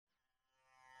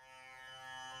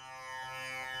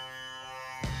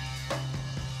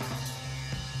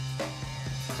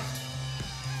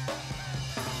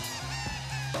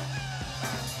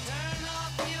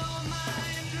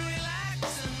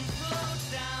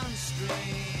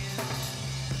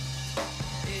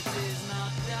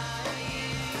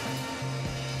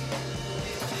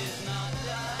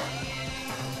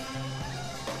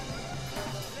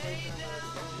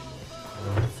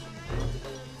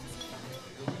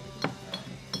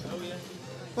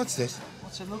What's this?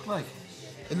 What's it look like?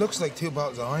 It looks like 2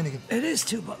 bottles of Heineken. It is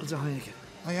 2 bottles of Heineken.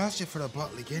 I asked you for a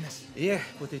bottle of Guinness. Yeah,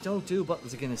 but they don't do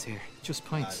bottles of Guinness here. Just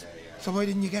pints. So why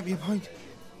didn't you get me a pint?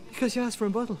 Because you asked for a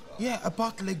bottle. Yeah, a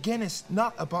bottle of Guinness,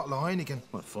 not a bottle of Heineken.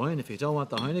 Well, fine. If you don't want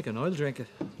the Heineken, I'll drink it.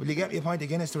 Will you get me a pint of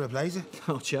Guinness to replace it?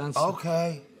 No chance.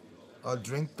 Okay. I'll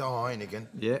drink the Heineken.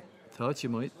 Yeah, thought you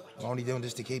might. I'm only doing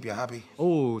this to keep you happy.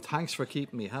 Oh, thanks for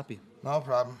keeping me happy. No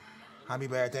problem. Happy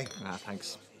birthday. Ah,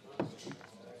 thanks.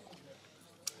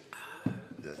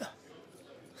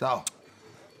 So,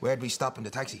 where'd we stop in the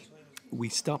taxi? We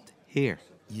stopped here.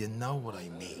 You know what I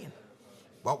mean.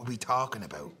 What were we talking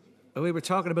about? Well, we were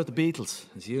talking about the Beatles,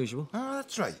 as usual. Oh,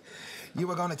 that's right. You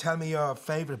were going to tell me your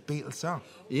favourite Beatles song.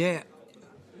 Yeah.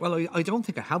 Well, I don't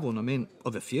think I have one. I mean,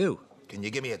 of a few. Can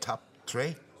you give me a top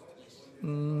 3?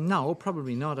 No,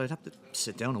 probably not. I'd have to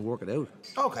sit down and work it out.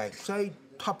 Okay, say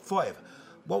top 5.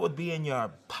 What would be in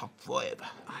your top 5?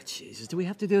 Ah, Jesus, do we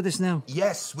have to do this now?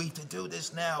 Yes, we have to do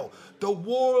this now. The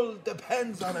world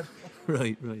depends on it.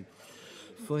 Right.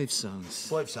 5 songs.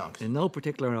 5 songs. In no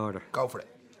particular order. Go for it.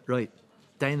 Right.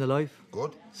 Day in the Life.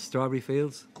 Good. Strawberry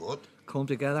Fields. Good. Come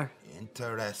Together.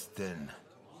 Interesting.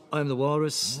 I'm the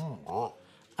Walrus. Oh.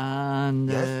 And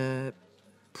Yes.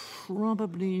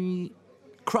 probably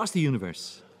Cross the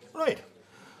Universe. Right.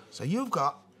 So you've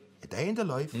got A Day in the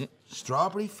Life, Yeah.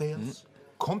 Strawberry Fields,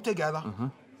 Come Together,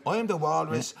 I Am the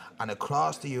Walrus, and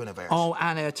Across the Universe. Oh,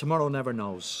 and Tomorrow Never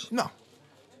Knows. No.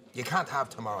 You can't have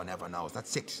Tomorrow Never Knows. That's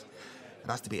 6. It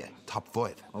has to be a top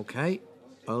 5. Okay.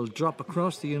 I'll drop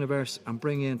Across the Universe and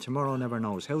bring in Tomorrow Never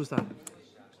Knows. How's that?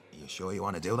 You sure you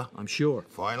want to do that? I'm sure.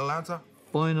 Final answer?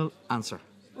 Final answer.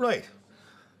 Right.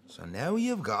 So now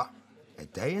you've got A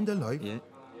Day in the Life, Yeah.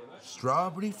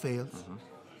 Strawberry Fields,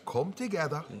 Come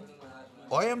Together,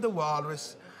 I Am the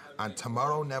Walrus, and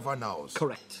Tomorrow Never Knows.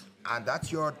 Correct. And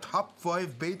that's your top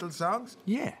 5 Beatles songs?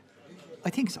 Yeah. I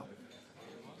think so.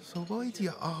 So why do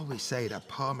you always say that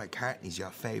Paul McCartney's your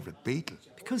favourite Beatle?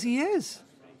 Because he is.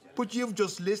 But you've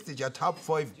just listed your top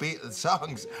 5 Beatles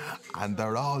songs, and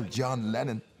they're all John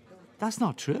Lennon. That's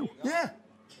not true. Yeah.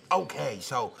 Okay,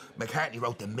 so McCartney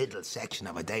wrote the middle section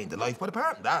of A Day in the Life, but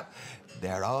apart from that,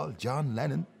 they're all John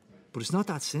Lennon. But it's not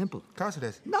that simple. Of course it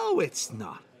is. No, it's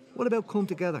not. What about Come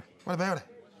Together? What about it?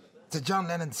 It's a John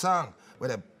Lennon song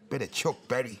with a bit of Chuck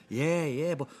Berry.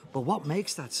 Yeah, but what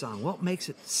makes that song? What makes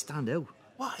it stand out?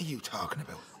 What are you talking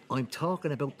about? I'm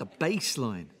talking about the bass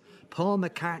line. Paul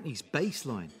McCartney's bass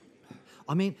line.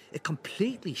 I mean, it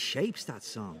completely shapes that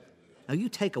song. Now, you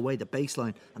take away the bass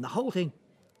line and the whole thing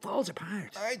falls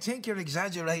apart. I think you're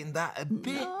exaggerating that a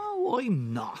bit. No,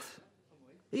 I'm not.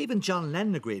 Even John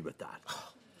Lennon agreed with that.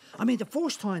 I mean, the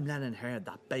first time Lennon heard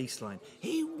that bass line,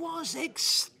 he was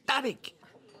ecstatic.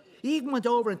 He even went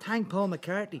over and thanked Paul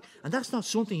McCartney, and that's not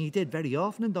something he did very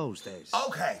often in those days.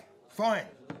 Okay, fine.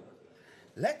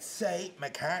 Let's say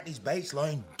McCartney's bass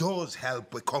line does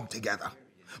help with Come Together.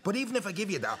 But even if I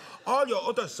give you that, all your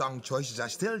other song choices are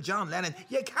still John Lennon.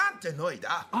 You can't deny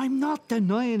that. I'm not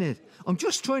denying it. I'm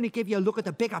just trying to give you a look at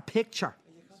the bigger picture.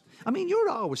 I mean, you're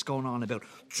always going on about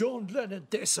John Lennon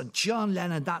this and John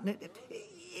Lennon that. And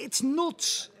it's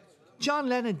nuts. John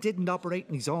Lennon didn't operate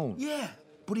on his own. Yeah,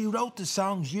 but he wrote the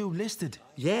songs you listed.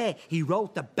 Yeah, he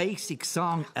wrote the basic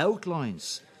song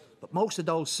outlines. But most of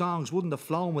those songs wouldn't have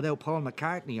flown without Paul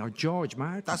McCartney or George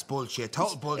Martin. That's bullshit.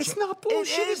 Total bullshit. It's not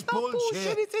bullshit. It is It's not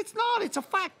bullshit. It's not. It's a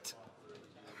fact.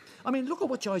 I mean, look at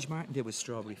what George Martin did with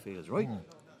Strawberry Fields, right?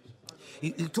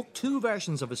 He took 2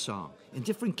 versions of a song in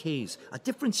different keys, at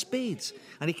different speeds,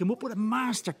 and he came up with a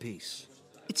masterpiece.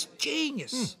 It's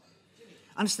genius.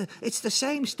 And it's the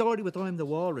same story with I'm the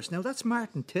Walrus. Now, that's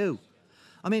Martin too.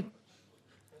 I mean,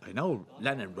 I know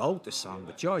Lennon wrote the song,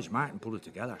 but George Martin put it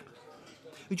together.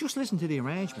 You just listen to the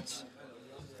arrangements.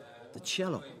 The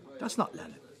cello, that's not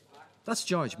Lennon. That's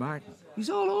George Martin. He's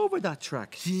all over that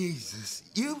track. Jesus,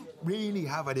 you really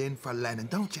have it in for Lennon,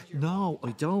 don't you? No,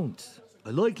 I don't.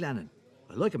 I like Lennon.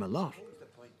 I like him a lot.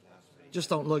 Just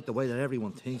don't like the way that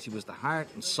everyone thinks he was the heart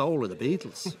and soul of the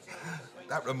Beatles.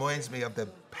 That reminds me of the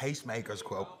Pacemakers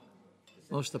quote.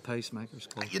 What's the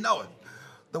Pacemakers quote? You know it.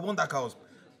 The one that goes,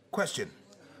 question,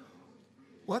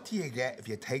 what do you get if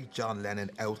you take John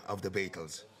Lennon out of the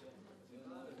Beatles?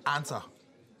 Answer,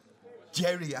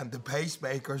 Jerry and the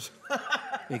Pacemakers.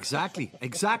 Exactly.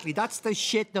 That's the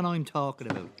shit that I'm talking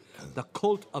about. The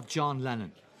cult of John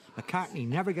Lennon. McCartney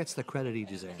never gets the credit he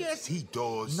deserves. Yes, he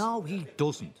does. No, he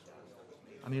doesn't.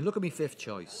 I mean, look at me 5th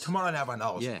choice. Tomorrow Never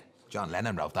Knows. Yeah. John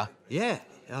Lennon wrote that. Yeah,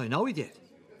 I know he did.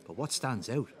 But what stands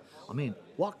out? I mean,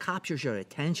 what captures your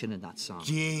attention in that song?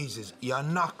 Jesus, you're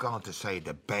not going to say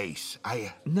the bass, are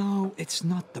you? No, it's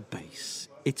not the bass.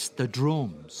 It's the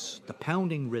drums, the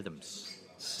pounding rhythms.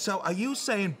 So are you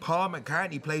saying Paul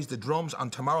McCartney plays the drums on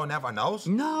Tomorrow Never Knows?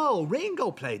 No,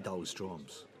 Ringo played those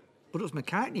drums. But it was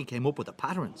McCartney who came up with the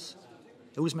patterns.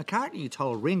 It was McCartney who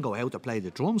told Ringo how to play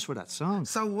the drums for that song.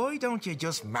 So why don't you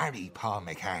just marry Paul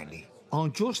McCartney?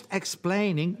 I'm just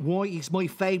explaining why he's my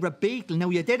favourite Beatle. Now,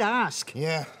 you did ask.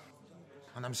 Yeah.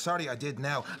 And I'm sorry I did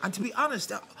now. And to be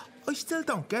honest, I still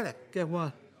don't get it. Get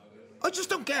what? I just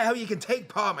don't get how you can take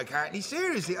Paul McCartney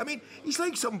seriously. I mean, he's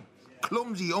like some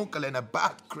clumsy uncle in a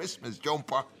bad Christmas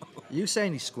jumper. You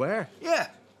saying he's square? Yeah,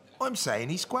 I'm saying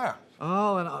he's square.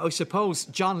 Oh, and I suppose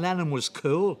John Lennon was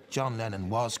cool. John Lennon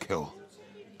was cool.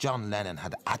 John Lennon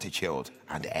had attitude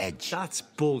and edge. That's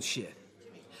bullshit.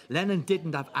 Lennon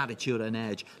didn't have attitude and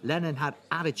edge. Lennon had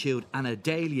attitude and a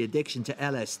daily addiction to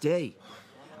LSD.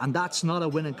 And that's not a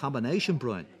winning combination,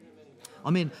 Brian. I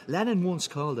mean, Lennon once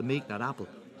called a meat nut apple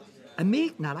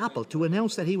to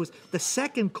announce that he was the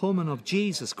second coming of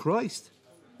Jesus Christ.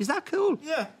 Is that cool?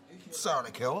 Yeah, it's sort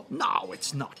of cool. No,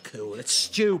 it's not cool. It's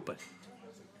stupid.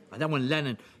 And then when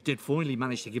Lennon did finally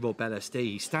manage to give up LSD,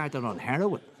 he started on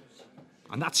heroin.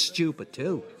 And that's stupid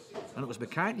too. And it was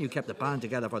McCartney who kept the band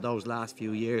together for those last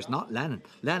few years, not Lennon.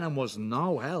 Lennon was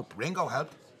no help. Ringo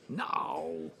helped.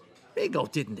 No. Ringo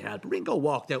didn't help. Ringo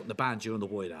walked out in the band during the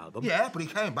White Album. Yeah, but he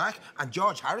came back and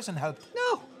George Harrison helped.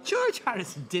 No, George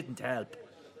Harrison didn't help.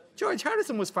 George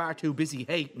Harrison was far too busy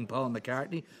hating Paul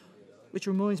McCartney. Which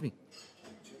reminds me,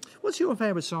 what's your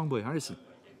favourite song by Harrison?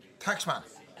 Taxman.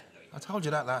 I told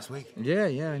you that last week. Yeah,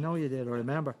 I know you did, I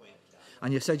remember.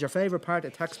 And you said your favourite part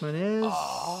of Taxman is?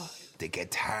 Oh, the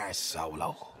guitar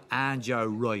solo. And you're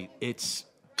right, it's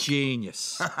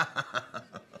genius.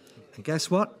 And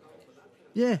guess what?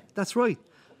 Yeah, that's right.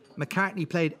 McCartney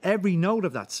played every note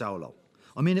of that solo.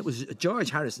 I mean, it was a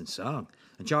George Harrison song,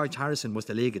 and George Harrison was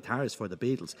the lead guitarist for the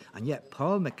Beatles, and yet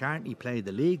Paul McCartney played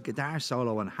the lead guitar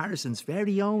solo on Harrison's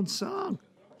very own song.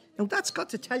 Now, that's got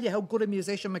to tell you how good a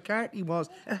musician McCartney was.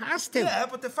 It has to. Yeah,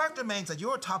 but the fact remains that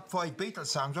your top 5 Beatles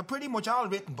songs are pretty much all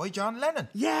written by John Lennon.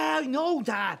 Yeah, I know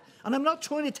that. And I'm not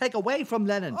trying to take away from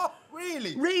Lennon. Oh,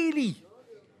 really? Really?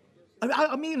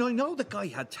 I mean, I know the guy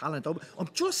had talent. I'm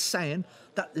just saying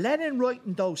that Lennon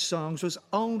writing those songs was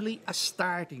only a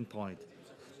starting point.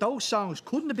 Those songs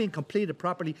couldn't have been completed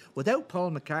properly without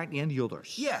Paul McCartney and the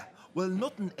others. Yeah, well,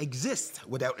 nothing exists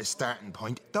without a starting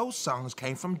point. Those songs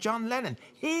came from John Lennon.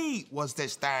 He was the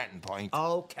starting point.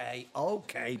 Okay,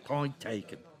 point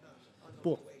taken.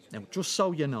 But, now, just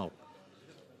so you know,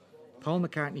 Paul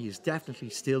McCartney is definitely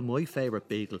still my favourite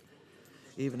Beatle,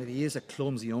 even if he is a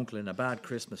clumsy uncle in a bad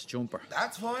Christmas jumper.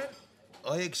 That's fine.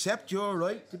 I accept your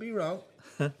right to be wrong.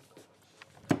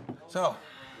 So,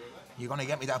 you gonna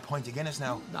get me that pint of Guinness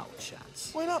now? No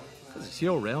chance. Why not? Because it's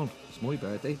your round. It's my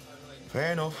birthday.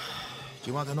 Fair enough. Do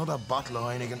you want another bottle of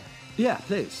Heineken? Yeah,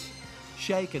 please.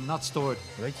 Shaken, not stored.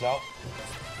 Right, so.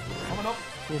 Coming up.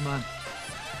 Good man.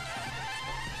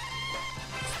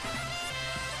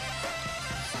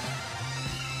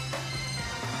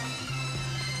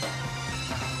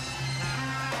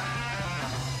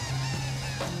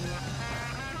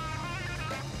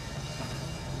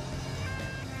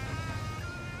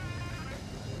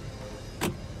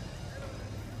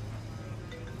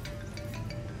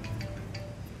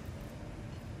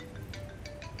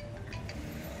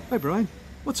 Hi, Brian.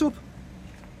 What's up?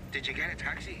 Did you get a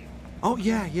taxi? Oh,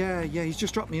 yeah. He's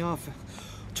just dropped me off.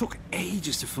 Took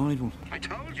ages to find one. I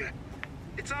told you.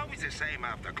 It's always the same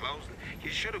after closing. You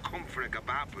should have come for a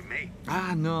kebab with me.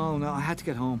 Ah, no. I had to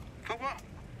get home. For what?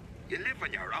 You live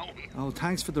on your own. Oh,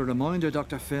 thanks for the reminder,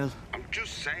 Dr. Phil. I'm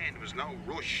just saying there was no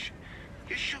rush.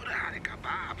 You should have had a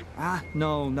kebab. Ah,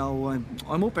 no.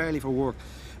 I'm up early for work.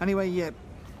 Anyway, it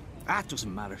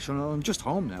doesn't matter. So I'm just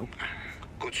home now.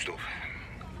 Good stuff.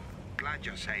 Glad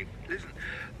you're safe. Listen,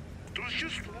 there was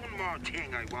just one more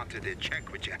thing I wanted to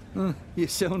check with you. You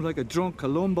sound like a drunk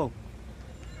Columbo.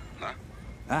 Huh?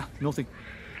 Ah, nothing.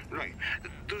 Right.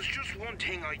 There's just one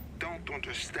thing I don't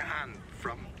understand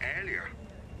from earlier.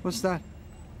 What's that?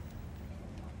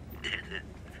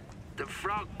 The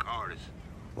frog chorus.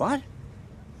 What?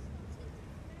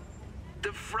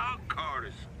 The frog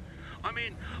chorus. I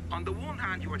mean, on the one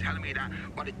hand, you were telling me that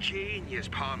what a genius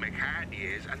Paul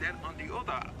McCartney is, and then on the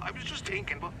other, I was just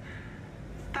thinking, but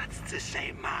that's the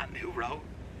same man who wrote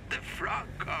the frog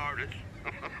chorus.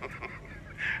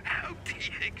 How do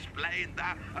you explain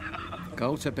that?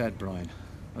 Go to bed, Brian.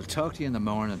 I'll talk to you in the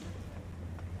morning.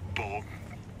 Boom,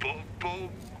 boom, boom,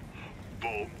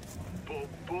 boom, boom,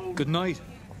 boom. Good night.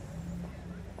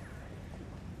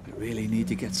 I really need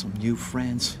to get some new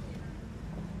friends.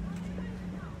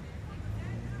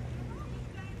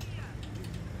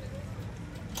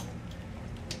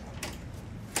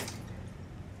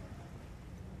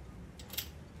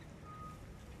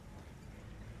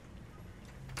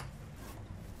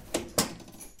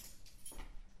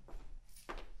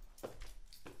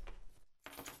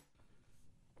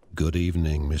 Good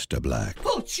evening, Mr. Black.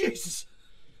 Oh, Jesus!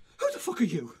 Who the fuck are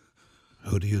you?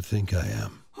 Who do you think I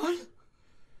am? What?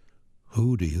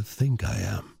 Who do you think I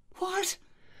am? What?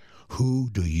 Who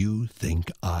do you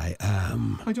think I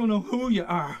am? I don't know who you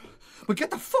are, but get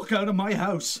the fuck out of my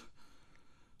house.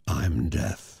 I'm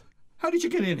Death. How did you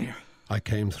get in here? I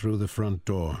came through the front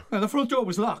door. The front door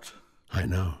was locked. I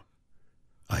know.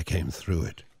 I came through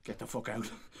it. Get the fuck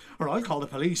out, or I'll call the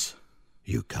police.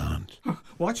 You can't.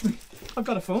 Watch me. I've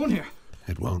got a phone here.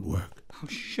 It won't work. Oh,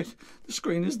 shit. The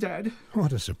screen is dead.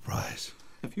 What a surprise.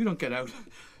 If you don't get out,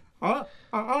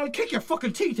 I'll kick your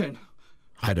fucking teeth in.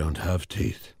 I don't have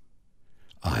teeth.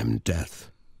 I'm Death.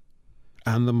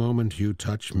 And the moment you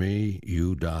touch me,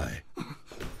 you die.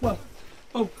 Well,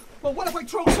 what if I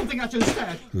throw something at you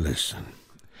instead? Listen,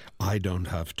 I don't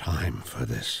have time for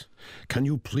this. Can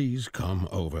you please come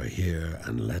over here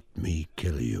and let me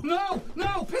kill you? No,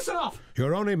 piss it off.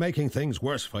 You're only making things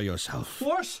worse for yourself.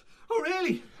 Worse? Oh,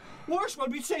 really? Worse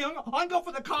when we say I'm going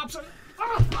for the cops and...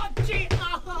 gee!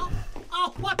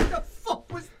 What the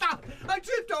fuck was that? I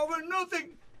tripped over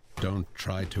nothing. Don't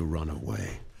try to run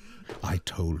away. I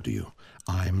told you,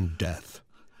 I'm Death.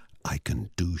 I can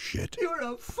do shit. You're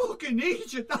a fucking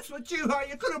idiot. That's what you are.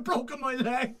 You could have broken my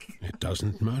leg. It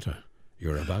doesn't matter.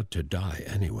 You're about to die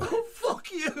anyway. Oh,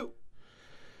 fuck you.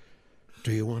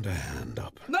 Do you want a hand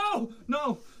up? No.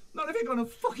 Not if you're going to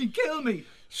fucking kill me.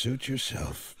 Suit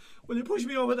yourself. Will you push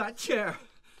me over that chair?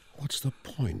 What's the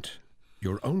point?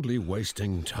 You're only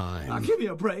wasting time. Give me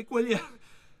a break, will you?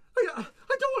 I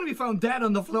don't want to be found dead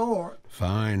on the floor.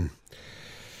 Fine.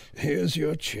 Here's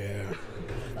your chair.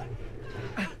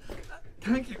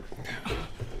 Thank you.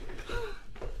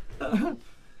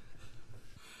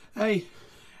 Hey,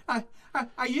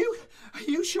 are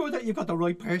you sure that you've got the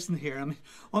right person here? I mean,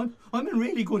 I'm in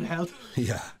really good health.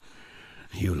 Yeah,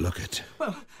 you look it.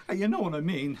 Well, you know what I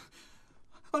mean.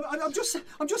 I'm just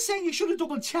saying you should have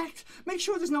double checked. Make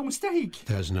sure there's no mistake.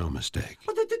 There's no mistake.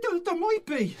 But there might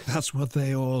be. That's what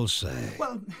they all say.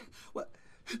 Well,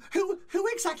 who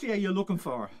exactly are you looking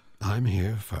for? I'm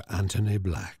here for Anthony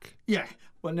Black. Yeah.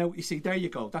 Well, now, you see, there you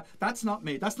go. That's not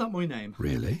me. That's not my name.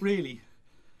 Really? Really.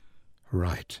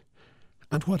 Right.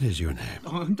 And what is your name?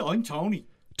 I'm Tony.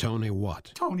 Tony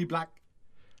what? Tony Black.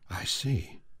 I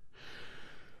see.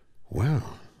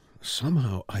 Well,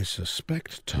 somehow I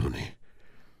suspect, Tony,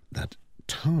 that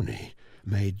Tony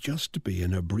may just be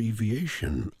an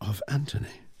abbreviation of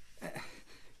Anthony.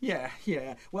 Yeah.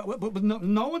 Well, but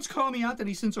no one's called me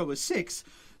Anthony since I was 6.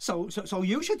 So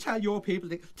you should tell your people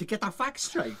to get their facts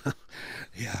straight.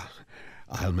 Yeah,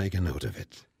 I'll make a note of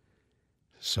it.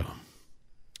 So,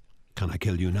 can I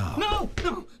kill you now? No.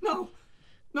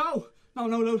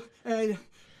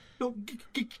 Look,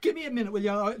 give me a minute, will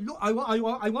you? I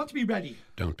want to be ready.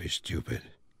 Don't be stupid.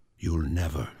 You'll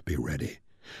never be ready.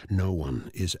 No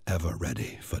one is ever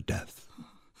ready for death.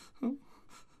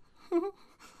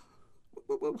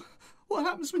 What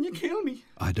happens when you kill me?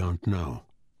 I don't know.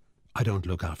 I don't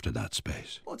look after that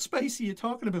space. What space are you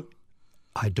talking about?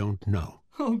 I don't know.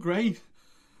 Oh, great.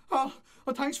 Oh,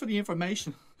 thanks for the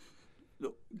information.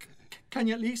 Look, can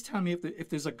you at least tell me if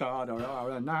there's a God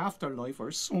or an afterlife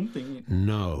or something?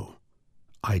 No,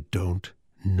 I don't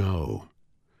know.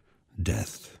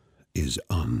 Death is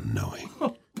unknowing.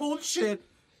 Oh, bullshit.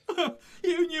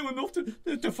 You knew enough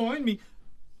to find me.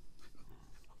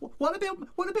 What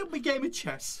about my game of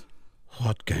chess?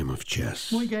 What game of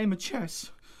chess? My game of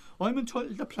chess. I'm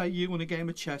entitled to play you in a game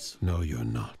of chess. No, you're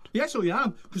not. Yes, I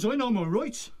am, because I know my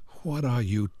rights. What are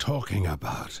you talking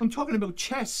about? I'm talking about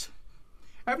chess.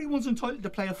 Everyone's entitled to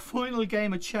play a final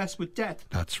game of chess with death.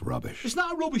 That's rubbish. It's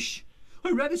not rubbish.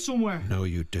 I read it somewhere. No,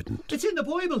 you didn't. It's in the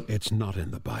Bible. It's not in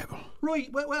the Bible.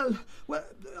 Right, well,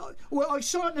 I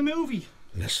saw it in a movie.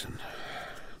 Listen,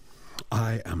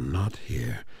 I am not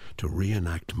here to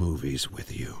reenact movies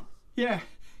with you. Yeah,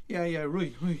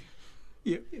 right.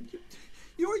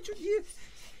 You're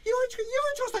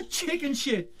just a chicken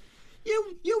shit.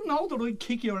 You know that I'd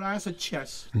kick your ass at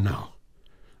chess. No,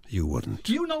 you wouldn't.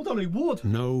 You know that I would.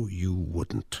 No, you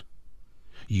wouldn't.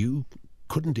 You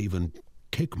couldn't even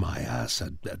kick my ass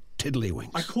at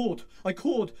tiddlywinks. I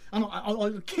could. And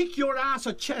I'll kick your ass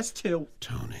at chess too.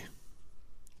 Tony,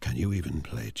 can you even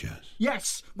play chess?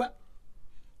 Yes.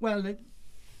 Well,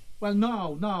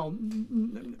 no,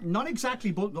 not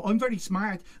exactly, but I'm very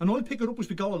smart, and I'll pick it up as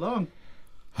we go along.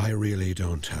 I really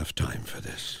don't have time for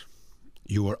this.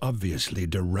 You are obviously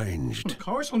deranged. Of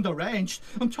course I'm deranged.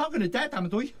 I'm talking to death,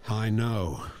 haven't I? I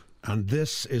know. And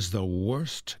this is the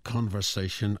worst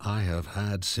conversation I have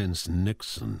had since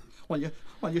Nixon. Well,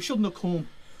 you shouldn't have come.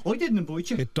 I didn't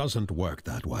invite you. It doesn't work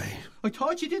that way. I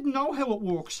thought you didn't know how it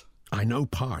works. I know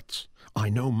parts. I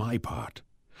know my part.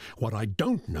 What I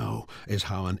don't know is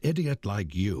how an idiot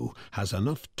like you has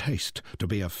enough taste to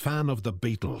be a fan of the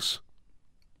Beatles.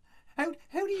 How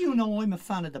do you know I'm a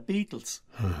fan of the Beatles?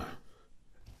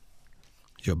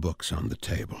 Your book's on the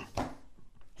table.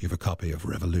 You've a copy of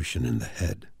Revolution in the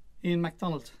Head. Ian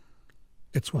MacDonald.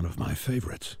 It's one of my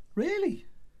favourites. Really?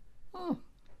 Oh.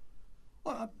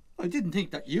 Well, I didn't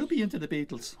think that you'd be into the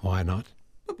Beatles. Why not?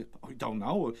 I don't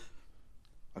know.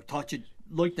 I thought you'd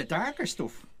like the darker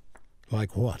stuff.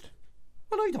 Like what?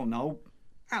 Well, I don't know.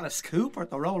 Alice Cooper,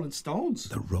 the Rolling Stones.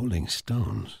 The Rolling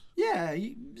Stones? Yeah,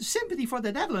 Sympathy for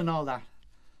the Devil and all that.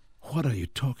 What are you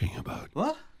talking about?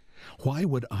 What? Why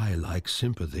would I like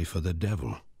Sympathy for the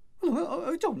Devil? Well,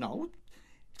 I don't know.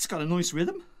 It's got a nice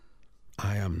rhythm.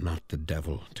 I am not the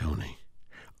devil, Tony.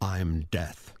 I'm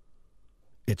death.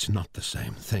 It's not the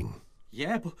same thing.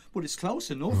 Yeah, but it's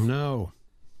close enough. No,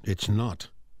 it's not.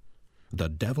 The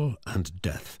devil and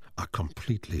death are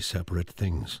completely separate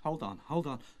things. Hold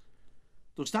on.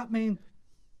 Does that mean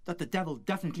that the devil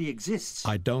definitely exists?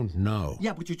 I don't know.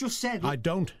 Yeah, but you just said... I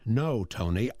don't know,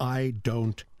 Tony. I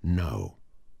don't know.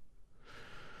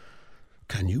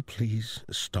 Can you please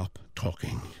stop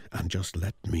talking and just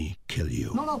let me kill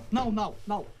you? No.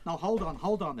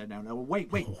 Hold on there now. Wait.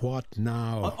 What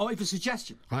now? I have a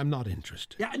suggestion. I'm not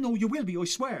interested. Yeah, no, you will be, I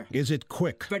swear. Is it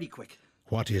quick? Very quick.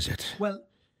 What is it? Well,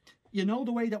 you know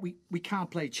the way that we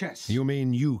can't play chess? You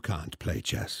mean you can't play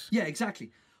chess? Yeah,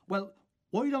 exactly. Well,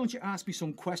 why don't you ask me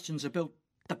some questions about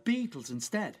the Beatles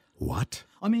instead? What?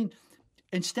 I mean,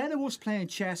 instead of us playing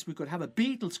chess, we could have a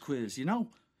Beatles quiz, you know?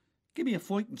 Give me a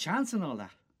fighting chance and all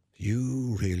that.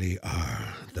 You really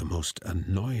are the most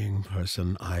annoying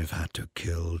person I've had to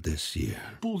kill this year.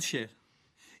 Bullshit.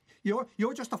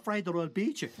 You're just afraid that I'll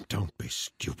beat you. Don't be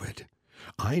stupid.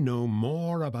 I know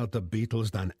more about the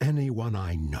Beatles than anyone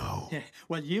I know. Yeah,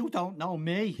 well, you don't know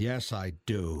me. Yes, I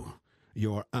do.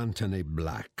 You're Anthony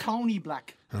Black. Tony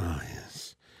Black. Ah,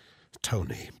 yes.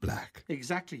 Tony Black.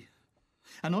 Exactly.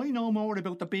 And I know more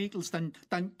about the Beatles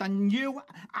than you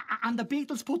and the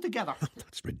Beatles put together.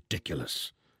 That's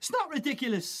ridiculous. It's not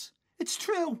ridiculous. It's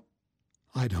true.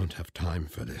 I don't have time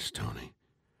for this, Tony.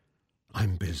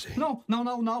 I'm busy. No.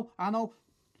 I know.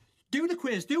 Do the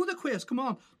quiz. Come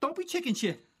on. Don't be chicken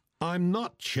shit. I'm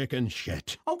not chicken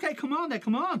shit. Okay, come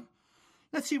on.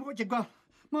 Let's see what you got.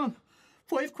 Come on.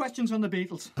 5 questions on the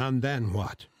Beatles. And then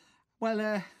what?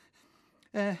 Well,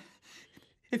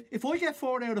 if I get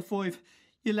 4 out of 5,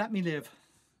 you let me live.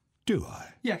 Do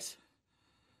I? Yes.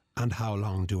 And how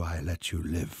long do I let you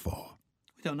live for?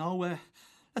 I don't know.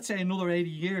 Let's say another 80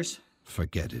 years.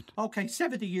 Forget it. Okay,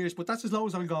 70 years, but that's as low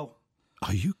as I'll go.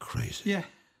 Are you crazy? Yeah.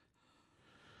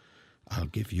 I'll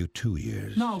give you 2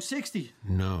 years. No, 60.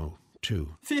 No,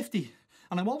 2. 50.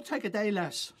 And I won't take a day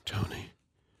less. Tony,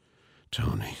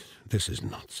 this is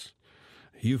nuts.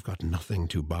 You've got nothing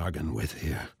to bargain with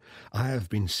here. I have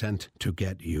been sent to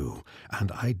get you,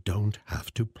 and I don't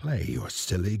have to play your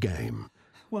silly game.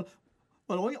 Well,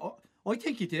 I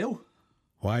think you do.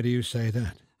 Why do you say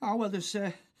that? Oh, well, there's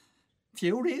a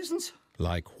few reasons.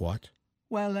 Like what?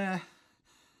 Well,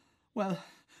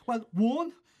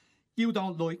 1, you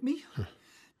don't like me.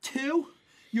 2,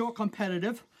 you're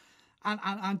competitive.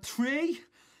 And 3,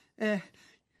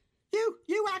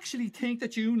 you actually think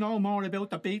that you know more about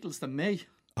the Beatles than me.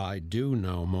 I do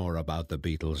know more about the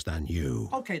Beatles than you.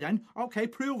 Okay then. Okay,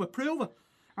 prove it.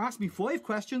 Ask me 5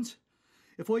 questions.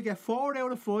 If I get 4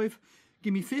 out of 5,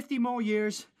 give me 50 more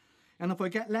years. And if I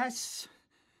get less,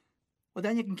 well,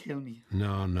 then you can kill me.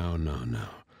 No.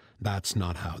 That's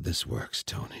not how this works,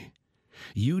 Tony.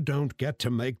 You don't get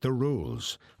to make the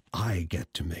rules. I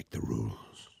get to make the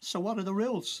rules. So what are the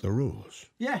rules? The rules?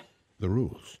 Yeah. The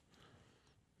rules.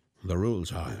 The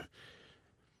rules are...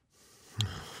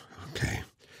 Okay.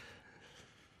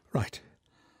 Right.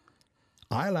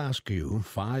 I'll ask you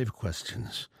 5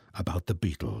 questions about the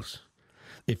Beatles.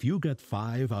 If you get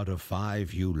 5 out of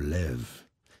 5, you live.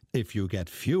 If you get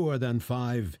fewer than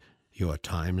 5, your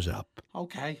time's up.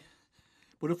 Okay.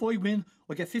 But if I win,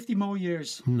 I get 50 more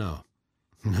years. No,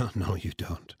 you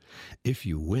don't. If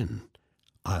you win,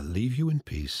 I'll leave you in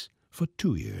peace for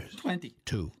 2 years. 20.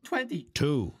 2. 20.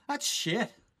 2. That's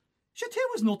shit. Shit, 2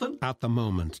 is nothing. At the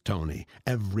moment, Tony,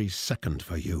 every second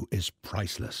for you is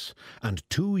priceless, and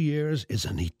 2 years is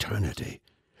an eternity.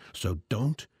 So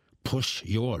don't push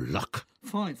your luck.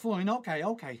 Fine.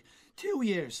 Okay. 2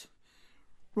 years.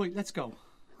 Right, let's go.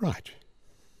 Right.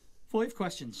 5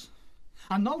 questions.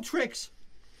 And no tricks.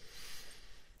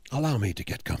 Allow me to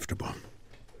get comfortable.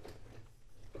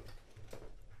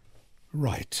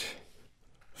 Right.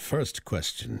 First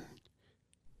question.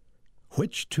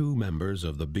 Which two members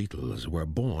of the Beatles were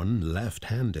born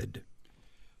left-handed?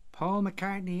 Paul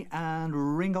McCartney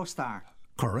and Ringo Starr.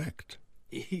 Correct.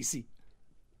 Easy.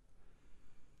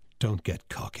 Don't get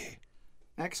cocky.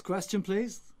 Next question,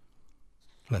 please.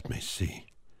 Let me see.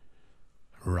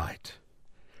 Right.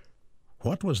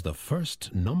 What was the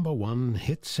first #1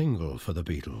 hit single for the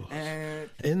Beatles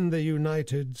in the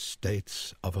United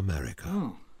States of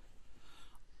America?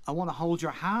 I Want to Hold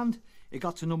Your Hand. It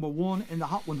got to #1 in the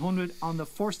Hot 100 on the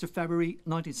 1st of February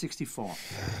 1964.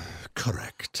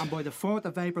 Correct. And by the 4th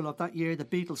of April of that year, the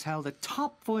Beatles held the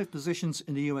top 5 positions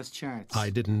in the US charts. I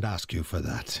didn't ask you for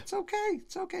that. It's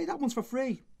okay. That one's for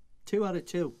free. 2 out of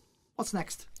 2. What's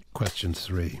next? Question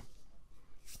 3.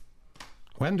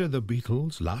 When did the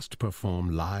Beatles last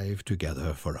perform live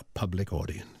together for a public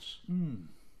audience?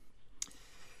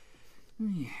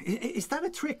 Is that a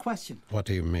trick question? What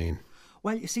do you mean?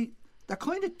 Well, you see, there are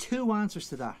kind of 2 answers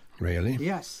to that. Really?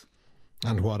 Yes.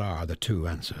 And what are the 2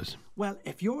 answers? Well,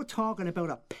 if you're talking about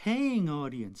a paying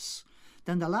audience,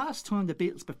 then the last time the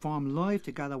Beatles performed live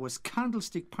together was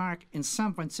Candlestick Park in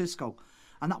San Francisco,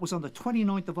 and that was on the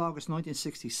 29th of August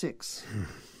 1966.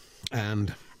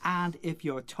 And if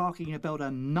you're talking about a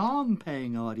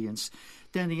non-paying audience,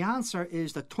 then the answer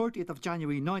is the 30th of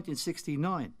January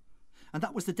 1969. And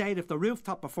that was the date of the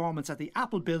rooftop performance at the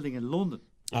Apple Building in London.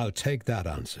 I'll take that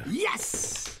answer.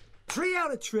 Yes! 3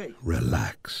 out of 3.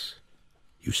 Relax.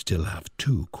 You still have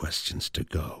 2 questions to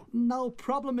go. No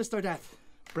problem, Mr. Death.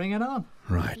 Bring it on.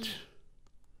 Right.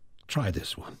 Try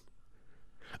this one.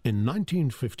 In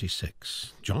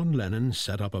 1956, John Lennon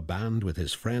set up a band with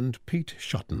his friend Pete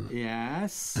Shotton.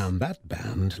 Yes. And that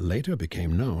band later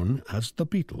became known as the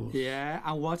Beatles. Yeah,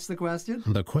 and what's the question?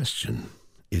 The question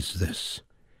is this.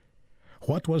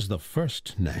 What was the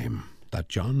first name that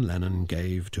John Lennon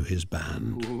gave to his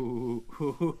band?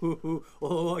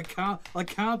 Oh, I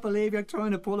can't believe you're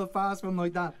trying to pull a fast one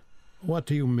like that. What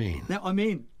do you mean? Now, I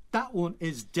mean, that one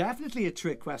is definitely a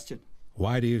trick question.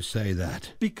 Why do you say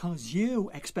that? Because you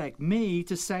expect me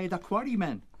to say the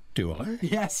Quarrymen. Do I?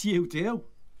 Yes, you do.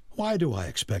 Why do I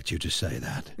expect you to say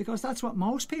that? Because that's what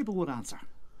most people would answer.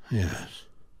 Yes.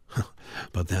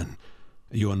 But then,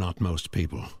 you're not most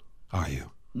people, are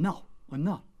you? No, I'm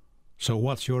not. So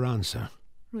what's your answer?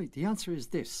 Right, the answer is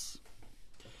this.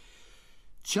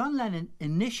 John Lennon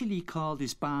initially called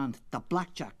his band the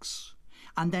Blackjacks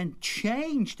and then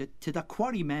changed it to the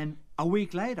Quarrymen a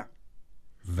week later.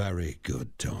 Very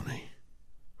good, Tony.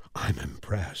 I'm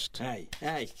impressed. Hey,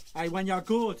 when you're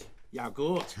good, you're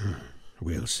good.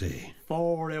 We'll see.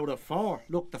 4 out of 4.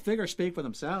 Look, the figures speak for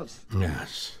themselves.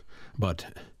 Yes, but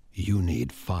you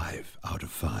need 5 out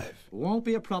of 5. Won't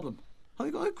be a problem.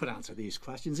 I could answer these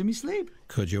questions in my sleep.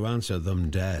 Could you answer them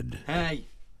dead? Hey,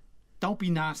 don't be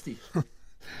nasty.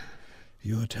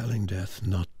 You're telling Death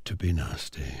not to be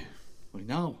nasty. I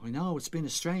know. It's been a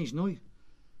strange night.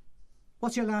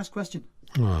 What's your last question?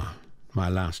 Ah, my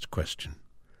last question.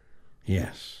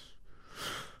 Yes.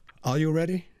 Are you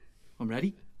ready? I'm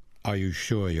ready. Are you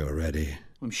sure you're ready?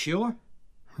 I'm sure.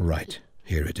 Right,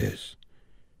 here it is.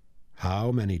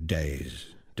 How many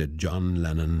days did John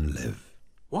Lennon live?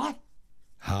 What?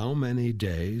 How many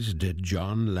days did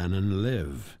John Lennon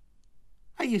live?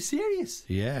 Are you serious?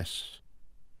 Yes.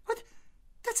 What?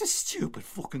 That's a stupid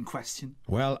fucking question.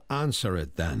 Well, answer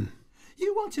it then.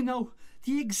 You want to know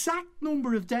the exact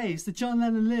number of days that John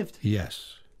Lennon lived?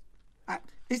 Yes.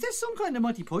 Is this some kind of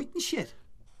Monty Python shit?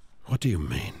 What do you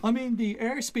mean? I mean the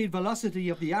airspeed velocity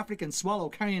of the African swallow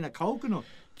carrying a coconut.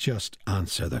 Just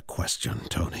answer the question,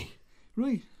 Tony.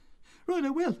 Right, I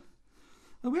will.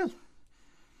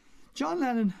 John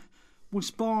Lennon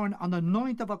was born on the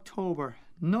 9th of October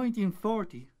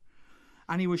 1940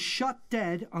 and he was shot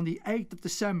dead on the 8th of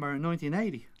December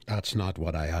 1980. That's not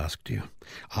what I asked you.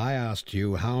 I asked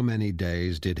you how many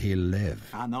days did he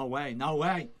live? No way.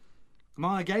 Come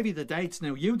on, I gave you the dates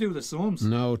now. You do the sums.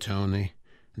 No, Tony.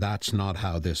 That's not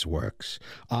how this works.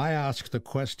 I ask the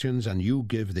questions and you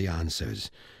give the answers.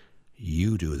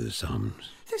 You do the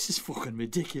sums. This is fucking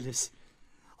ridiculous.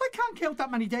 I can't count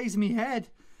that many days in my head.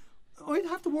 I'd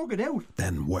have to work it out.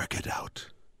 Then work it out.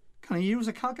 Can I use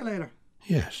a calculator?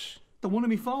 Yes. The one on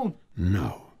my phone?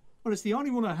 No. Well, it's the only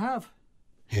one I have.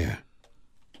 Here.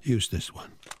 Use this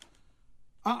one.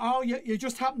 You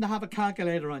just happen to have a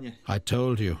calculator on you. I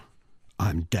told you.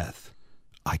 I'm Death.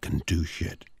 I can do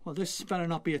shit. Well, this better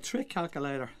not be a trick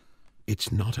calculator.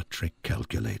 It's not a trick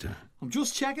calculator. I'm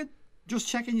just checking. You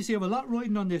see, I have a lot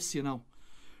riding on this, you know.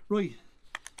 Right.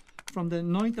 From the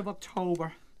 9th of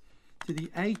October to the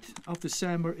 8th of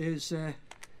December is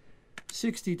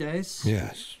 60 days.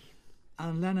 Yes.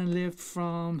 And Lennon lived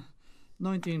from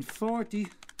 1940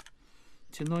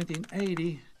 to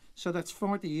 1980. So that's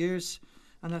 40 years.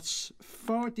 And that's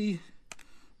 40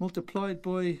 multiplied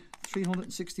by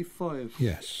 365.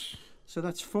 Yes. So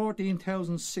that's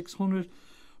 14,600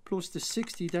 plus the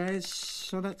 60 days.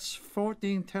 So that's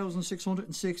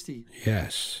 14,660.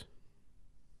 Yes.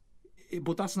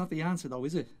 But that's not the answer, though,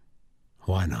 is it?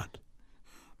 Why not?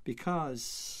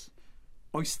 Because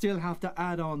I still have to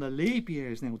add on the leap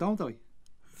years now, don't I?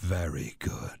 Very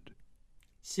good.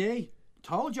 See,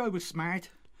 told you I was smart.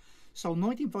 So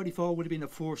 1944 would have been the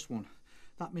first one.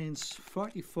 That means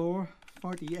 44,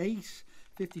 48,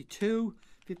 52,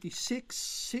 56,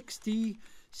 60,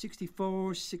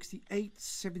 64, 68,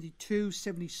 72,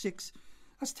 76.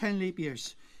 That's 10 leap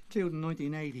years, including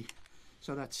 1980.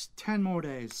 So that's 10 more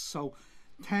days. So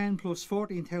 10 plus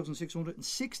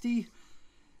 14,660.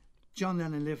 John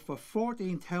Lennon lived for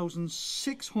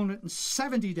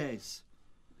 14,670 days.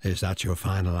 Is that your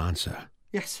final answer?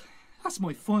 Yes, that's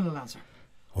my final answer.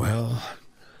 Well,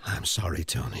 I'm sorry,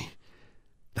 Tony.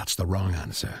 That's the wrong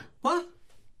answer. What?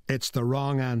 It's the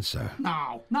wrong answer.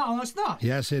 No, it's not.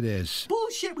 Yes, it is.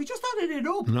 Bullshit, we just added it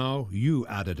up. No, you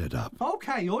added it up.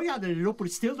 Okay, I added it up, but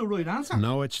it's still the right answer.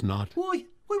 No, it's not. Why?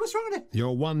 What's wrong with it?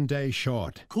 You're 1 day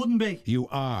short. Couldn't be. You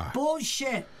are.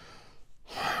 Bullshit.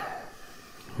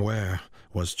 Where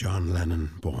was John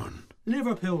Lennon born?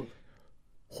 Liverpool.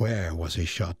 Where was he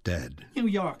shot dead? New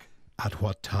York. At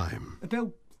what time?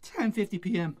 About 10:50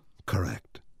 p.m.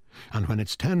 Correct. And when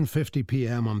it's 10:50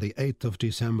 p.m. on the 8th of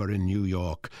December in New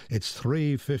York, it's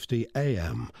 3:50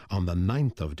 a.m. on the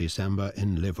 9th of December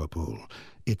in Liverpool.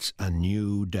 It's a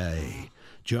new day.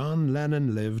 John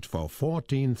Lennon lived for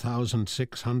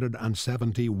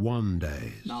 14,671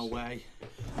 days. No way.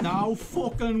 No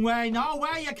fucking way. No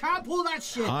way. You can't pull that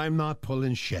shit. I'm not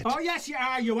pulling shit. Oh, yes, you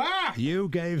are. You are. You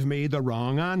gave me the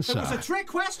wrong answer. It was a trick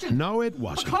question. No, it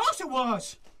wasn't. Of course it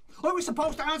was. I was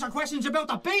supposed to answer questions about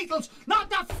the Beatles, not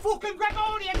the fucking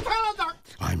Gregorian calendar.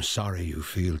 I'm sorry you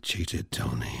feel cheated,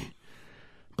 Tony.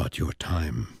 But your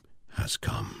time has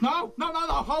come. No.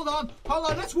 Hold on.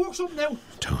 Let's work something out.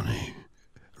 Tony,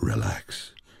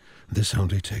 relax. This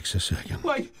only takes a second.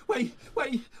 Wait. I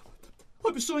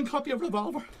have a signed copy of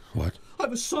Revolver. What? I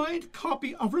have a signed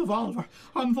copy of Revolver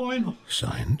on vinyl.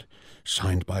 Signed?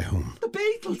 Signed by whom? The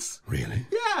Beatles. Really?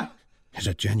 Yeah. Is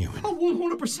it genuine? Oh,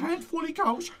 100% fully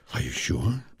kosher. Are you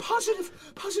sure? Positive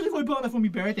I bought it for my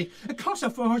birthday. It cost a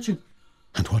fortune.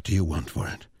 And what do you want for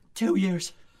it? 2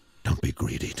 years. Don't be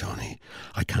greedy, Tony.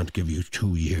 I can't give you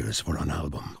 2 years for an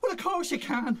album. Well, of course you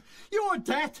can. You're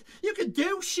dead. You can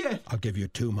do shit. I'll give you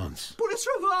 2 months. But it's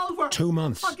Revolver. 2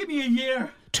 months. I'll give you a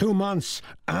year. 2 months,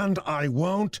 and I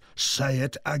won't say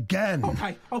it again.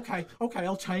 Okay,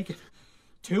 I'll take it.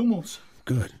 2 months.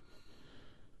 Good.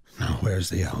 Now, where's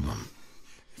the album?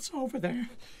 It's over there,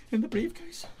 in the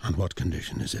briefcase. And what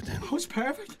condition is it in? Oh, it's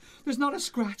perfect. There's not a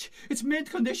scratch. It's mint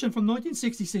condition from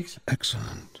 1966.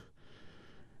 Excellent.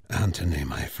 Anthony,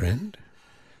 my friend,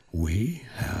 we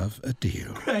have a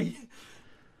deal. Great.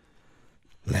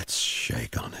 Let's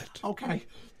shake on it. Okay,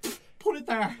 put it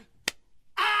there.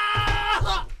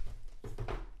 Ah!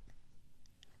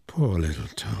 Poor little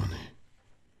Tony.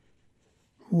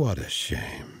 What a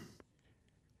shame.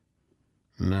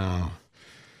 Now,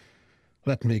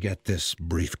 let me get this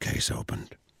briefcase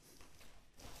opened.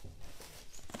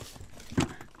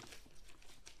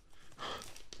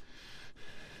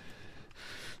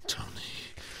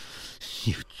 Tony,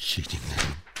 you cheating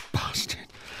little bastard.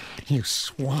 You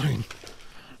swine.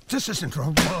 This isn't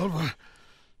Revolver.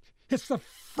 It's the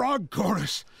Frog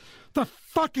Chorus. The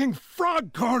fucking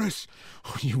Frog Chorus.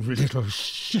 Oh, you little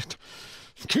shit.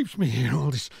 Keeps me here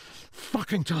all this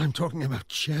fucking time talking about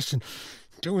chess and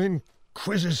doing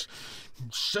quizzes.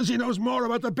 Says he knows more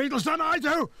about the Beatles than I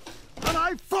do. And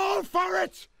I fall for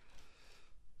it.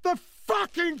 The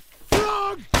fucking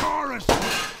Frog Chorus.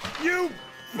 You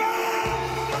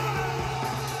bastard!